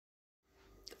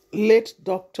Late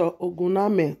Dr.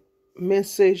 Ogunamen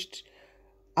messaged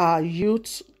our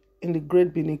youth in the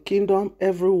Great Benin Kingdom,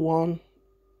 everyone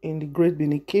in the Great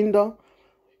Benin Kingdom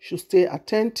should stay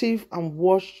attentive and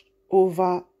watch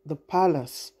over the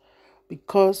palace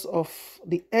because of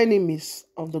the enemies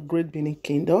of the Great Benin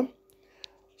Kingdom.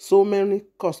 So many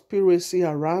conspiracy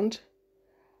around,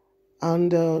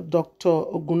 and Dr.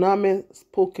 Ogunamen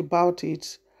spoke about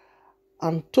it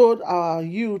and told our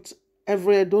youth,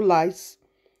 every Edolites,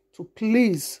 to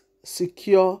please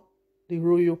secure the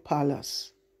royal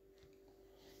palace.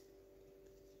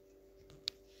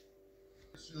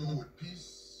 You with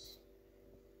peace,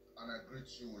 and I greet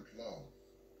you with love.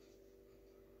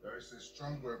 There is a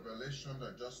strong revelation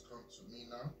that just come to me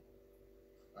now,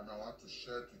 and I want to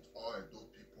share it with all Edo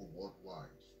people worldwide,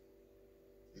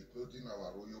 including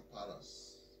our royal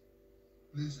palace.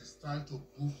 Please, it's time to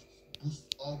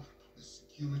boost up the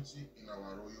security in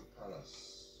our royal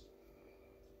palace.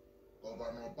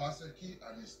 Governor Obaseki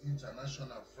and his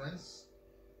international friends,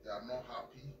 they are not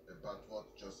happy about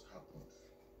what just happened.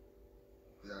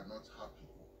 They are not happy.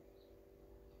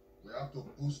 We have to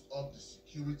boost up the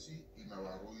security in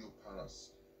our royal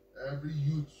palace. Every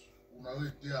youth who now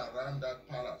dey around that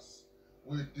palace,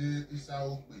 we dey inside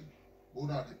Ogbe,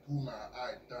 una dey pull my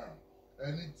eye down.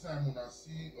 Anytime una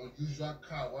see unusual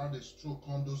car while they stroke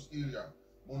on those area,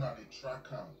 una dey track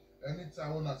am.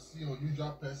 Anytime una see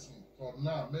unusual person, for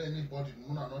now, may anybody,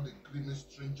 una not dey gree make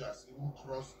strangers even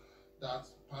cross that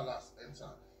palace enter.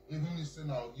 Even if say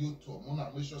na Oyoto,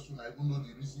 una make sure una even know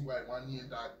the reason why one near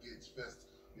that gate first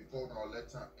before now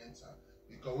let her enter.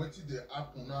 Because wetin dey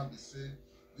happen now be say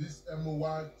this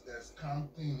MOY scam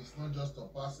thing is not just a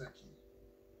Obaseki.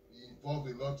 It involve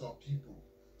a lot of people.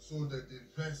 So that they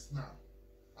vex now.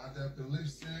 And they believe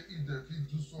say if they fit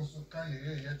do so can you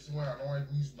yet when I don't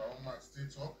even use my own mouth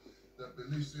state up, they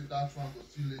believe say that one will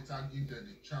still later give them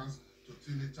the chance to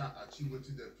still later achieve what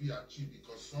they feel achieve,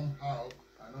 because somehow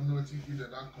I don't know what give them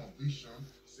that conviction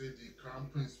say the crown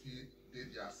prince feel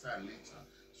did their side later.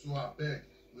 So I beg,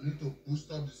 we need to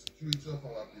boost up the security of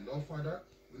our beloved father.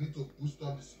 We need to boost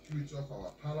up the security of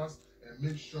our palace and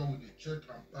make sure we check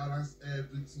and balance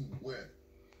everything well.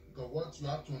 Because what you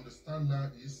have to understand now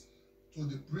is, to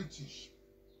the British,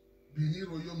 Benin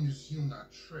Royal Museum na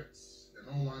threats. They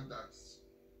don't want that.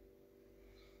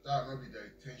 That will not be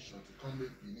their intention to come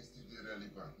make Benin still be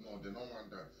relevant. No, they don't want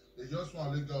that. They just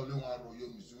want to only one Royal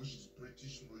Museum, which is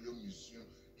British Royal Museum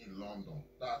in London.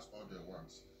 That's all they want.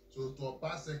 So to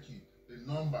Obaseki, the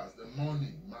numbers, the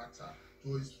money matter.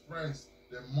 To his friends,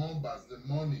 the numbers, the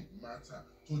money matter.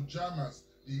 To Germans,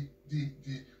 the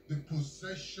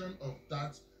possession of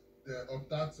that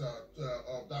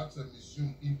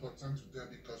museum important to them.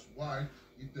 Because why?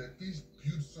 If they please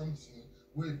build something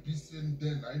where be saying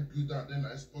then I build and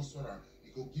then I sponsor and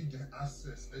it will give them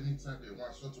access anytime they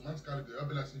want. So automatically they will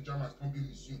be like say Germans come build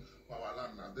museum for our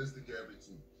land now. Let's get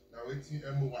everything. Now waiting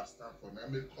MOA stand for. Now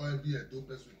make all be a dope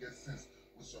person get sense.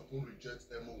 We suppose reject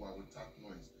MOA without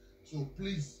noise. So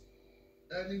please,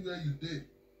 anywhere you did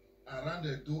around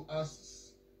the door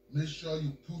houses, make sure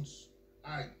you put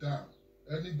eye down.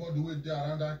 Anybody with there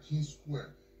around that King Square,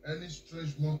 any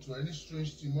strange motor, any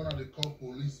strange thing, one of they call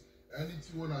police,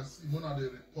 anything when I see, one of they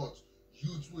report,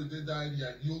 youth with that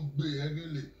area, you be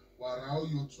really, how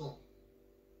you talk,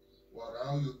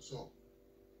 how you talk,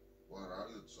 how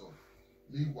you talk.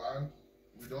 Meanwhile,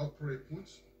 we don't pray put,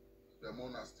 the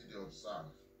mona still they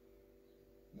observe.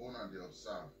 Mona they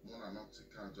observe, mona not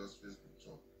take and just Facebook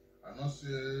talk. I not say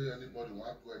anybody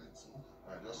want to do anything,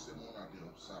 I just say mona they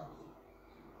observe.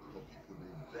 For people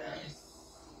they vex,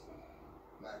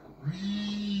 like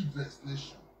real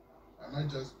vexation, and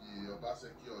not just be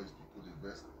Obaseki or his people they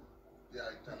vex.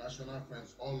 Their international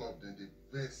friends, all of them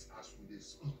they vex as we they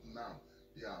speak now.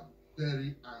 They are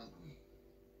very angry.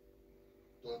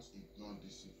 Don't ignore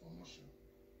this information.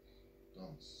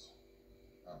 Don't.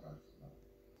 Bye bye for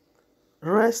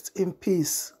now. Rest in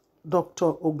peace,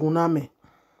 Dr. Ogunamen.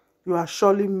 You are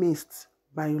surely missed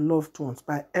by your loved ones,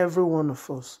 by every one of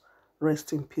us.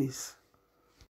 Rest in peace.